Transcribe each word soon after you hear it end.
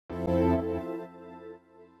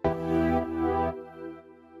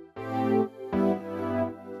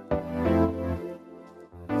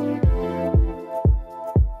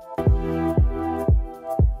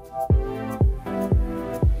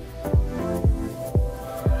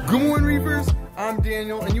Good morning, Reefers. I'm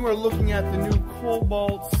Daniel, and you are looking at the new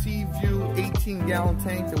Cobalt Sea View 18-gallon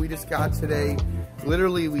tank that we just got today.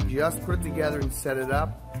 Literally, we just put it together and set it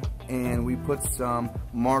up, and we put some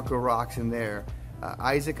Marco rocks in there.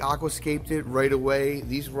 Isaac aquascaped it right away.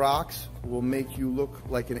 These rocks will make you look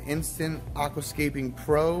like an instant aquascaping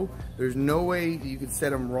pro. There's no way you could set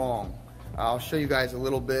them wrong. I'll show you guys a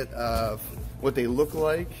little bit of what they look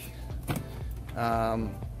like.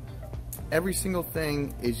 Every single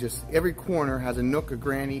thing is just, every corner has a nook, a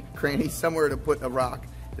cranny somewhere to put a rock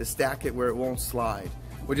to stack it where it won't slide,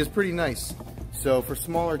 which is pretty nice. So for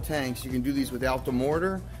smaller tanks, you can do these without the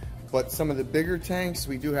mortar, but some of the bigger tanks,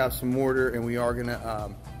 we do have some mortar, and we are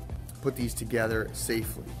gonna put these together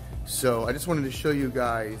safely. So I just wanted to show you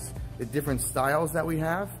guys the different styles that we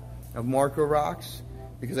have of Marco rocks,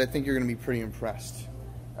 because I think you're gonna be pretty impressed.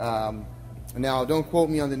 Now, don't quote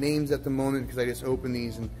me on the names at the moment, because I just opened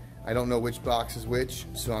these and I don't know which box is which,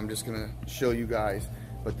 so I'm just gonna show you guys.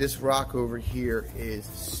 But this rock over here is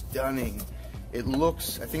stunning. It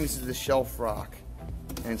looks, I think this is the shelf rock,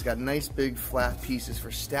 and it's got nice big flat pieces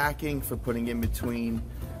for stacking, for putting in between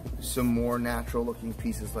some more natural looking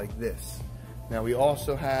pieces like this. Now we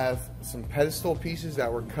also have some pedestal pieces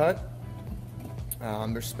that were cut.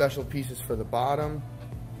 There's special pieces for the bottom,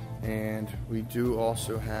 and we do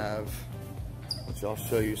also have, which I'll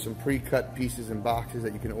show you, some pre-cut pieces and boxes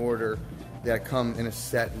that you can order that come in a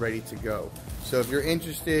set ready to go. So if you're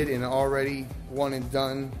interested in already one and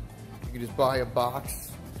done, you can just buy a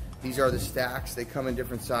box. These are the STAX. They come in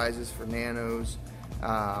different sizes for nanos,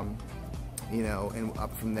 you know, and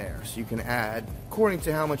up from there. So you can add, according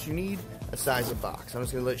to how much you need, a size of box. I'm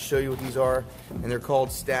just gonna show you what these are, and they're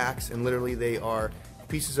called STAX, and literally they are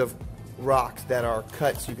pieces of rocks that are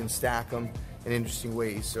cut so you can stack them in interesting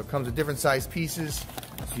ways. So it comes with different size pieces,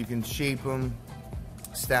 so you can shape them,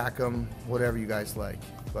 stack them, whatever you guys like.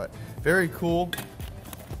 But very cool,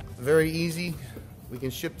 very easy. We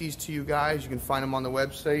can ship these to you guys. You can find them on the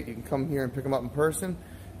website. You can come here and pick them up in person.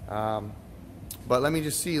 But let me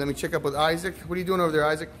just see, let me check up with Isaac. What are you doing over there,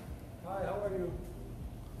 Isaac? Hi, how are you?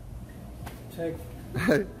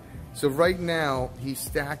 Check. So right now, he's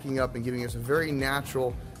stacking up and giving us a very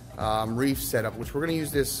natural reef setup, which we're going to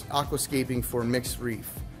use this aquascaping for mixed reef,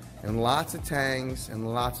 and lots of tangs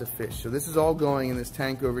and lots of fish. So this is all going in this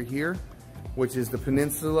tank over here, which is the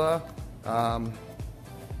Peninsula, and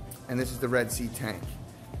this is the Red Sea tank.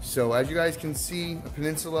 So as you guys can see, the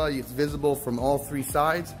Peninsula, it's visible from all three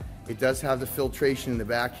sides. It does have the filtration in the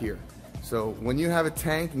back here. So when you have a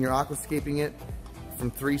tank and you're aquascaping it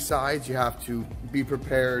from three sides, you have to be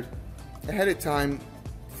prepared ahead of time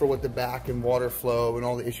for what the back and water flow and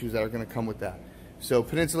all the issues that are going to come with that. So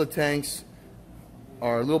Peninsula tanks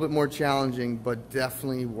are a little bit more challenging, but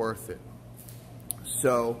definitely worth it.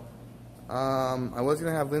 So I was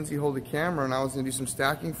going to have Lindsay hold the camera, and I was going to do some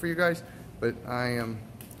stacking for you guys, but I am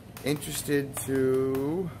interested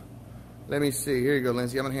to, let me see, here you go,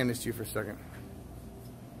 Lindsay, I'm going to hand this to you for a second.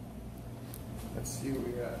 Let's see what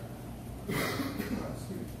we got.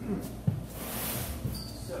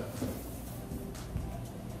 So,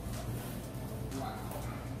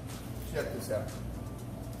 check this out.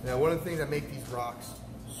 Now, one of the things that make these rocks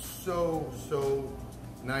so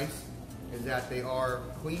nice is that they are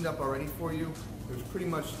cleaned up already for you. There's pretty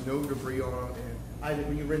much no debris on them. And Isaac,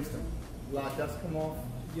 when you rinse them, a lot of dust come off?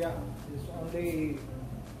 Yeah, it's only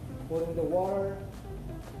put in the water,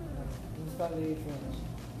 instantly finished.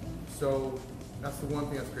 So that's the one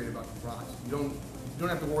thing that's great about the rocks. You don't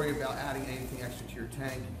have to worry about adding anything extra to your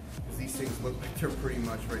tank, because these things look like they're pretty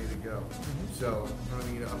much ready to go. So I'm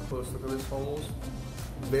going to get an up close look at this holes.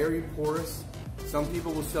 Very porous. Some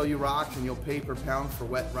people will sell you rocks and you'll pay per pound for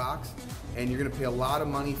wet rocks, and you're going to pay a lot of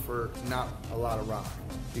money for not a lot of rock,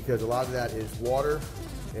 because a lot of that is water,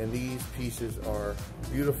 and these pieces are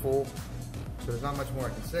beautiful. So there's not much more I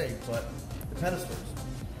can say, but the pedestals.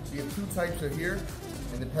 So you have two types of here,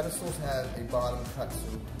 and the pedestals have a bottom cut.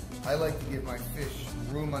 So I like to give my fish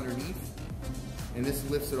room underneath, and this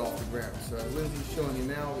lifts it off the ground. So as Lindsay's showing you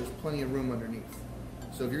now, there's plenty of room underneath.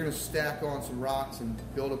 So if you're going to stack on some rocks and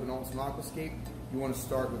build up an awesome aquascape, you want to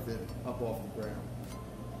start with it up off the ground.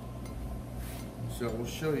 So we'll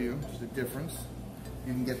show you just the difference.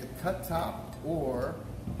 You can get the cut top, or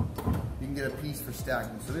you can get a piece for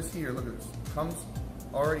stacking. So this here, look at this, comes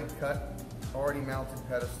already cut, already mounted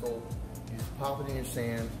pedestal. You just pop it in your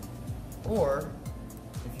sand, or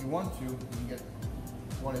if you want to, you can get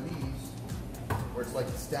one of these where it's like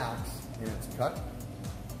the STAX and it's cut.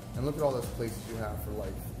 And look at all those places you have for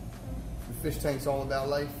life. The fish tank's all about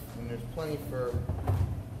life, and there's plenty for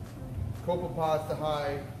copepods to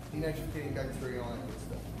hide, denitrificating bacteria, all that good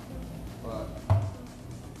stuff. But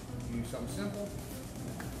something simple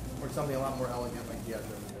or something a lot more elegant like the other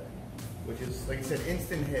today, which is, like I said,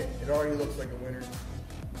 instant hit. It already looks like a winner,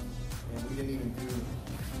 and we didn't even do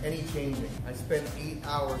any changing. I spent 8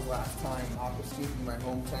 hours last time aquascaping my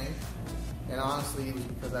home tank, and honestly, it was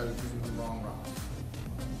because I was using the wrong rocks.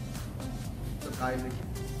 So guys,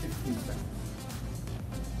 15 seconds.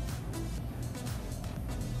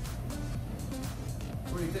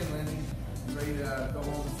 What do you think, Lindsay? You ready to go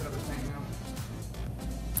home and set up a tank now?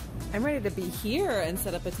 I'm ready to be here and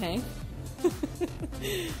set up a tank.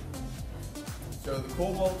 So the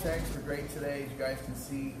cobalt tanks are great today. As you guys can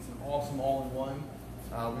see, it's an awesome all-in-one.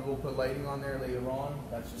 We will put lighting on there later on.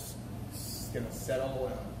 That's just gonna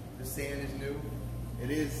settle. The sand is new.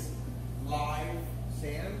 It is live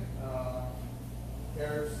sand.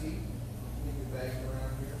 Kerosene. Leave the bag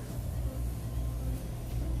around here.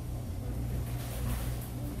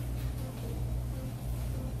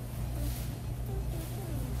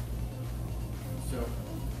 So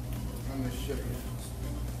I'm going to show you.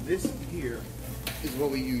 This here is what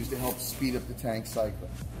we use to help speed up the tank cycle.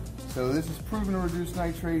 So this is proven to reduce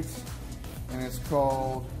nitrates, and it's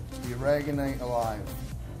called the Aragonite Alive.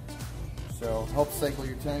 So helps cycle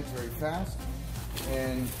your tank very fast.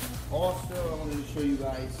 And also I wanted to show you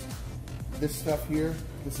guys this stuff here.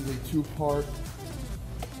 This is a 2-part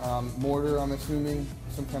mortar, I'm assuming,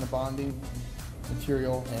 some kind of bonding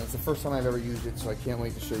material, and it's the first time I've ever used it, so I can't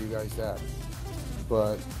wait to show you guys that.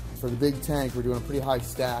 But for the big tank, we're doing a pretty high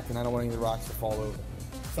stack, and I don't want any of the rocks to fall over.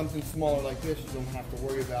 Something smaller like this, you don't have to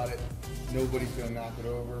worry about it. Nobody's gonna knock it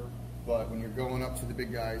over. But when you're going up to the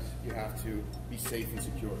big guys, you have to be safe and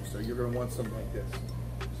secure. So you're gonna want something like this.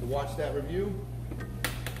 So watch that review.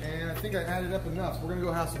 And I think I added up enough. So we're gonna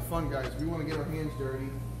go have some fun, guys. We wanna get our hands dirty.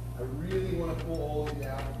 I really wanna pull all these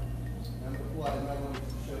out. And I'm gonna pull out another one to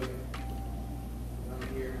show you.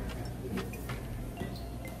 I'm here.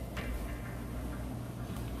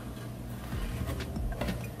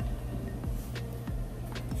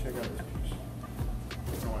 Check out this piece.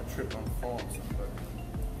 I don't want to trip on the fall and stuff, but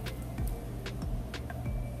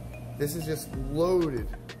this is just loaded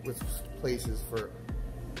with places for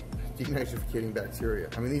denitrificating bacteria.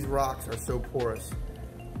 I mean, these rocks are so porous.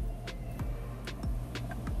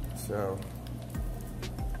 So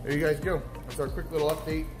there you guys go. That's our quick little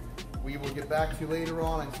update. We will get back to you later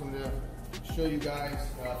on. I just wanted to show you guys,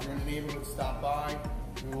 if you're in the neighborhood, stop by.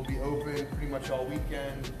 We will be open pretty much all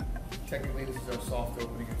weekend. Technically, this is our soft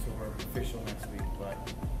opening until we're official next week, but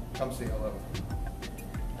come say hello.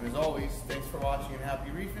 And as always, thanks for watching and happy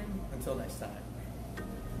reefing. Until next time.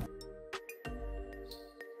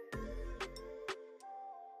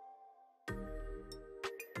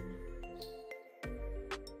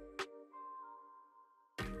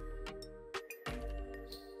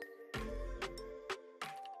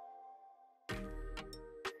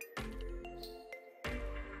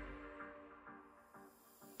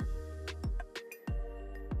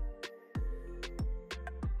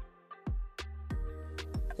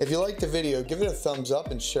 If you liked the video, give it a thumbs up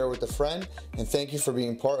and share with a friend, and thank you for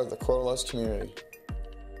being part of the Coralust community.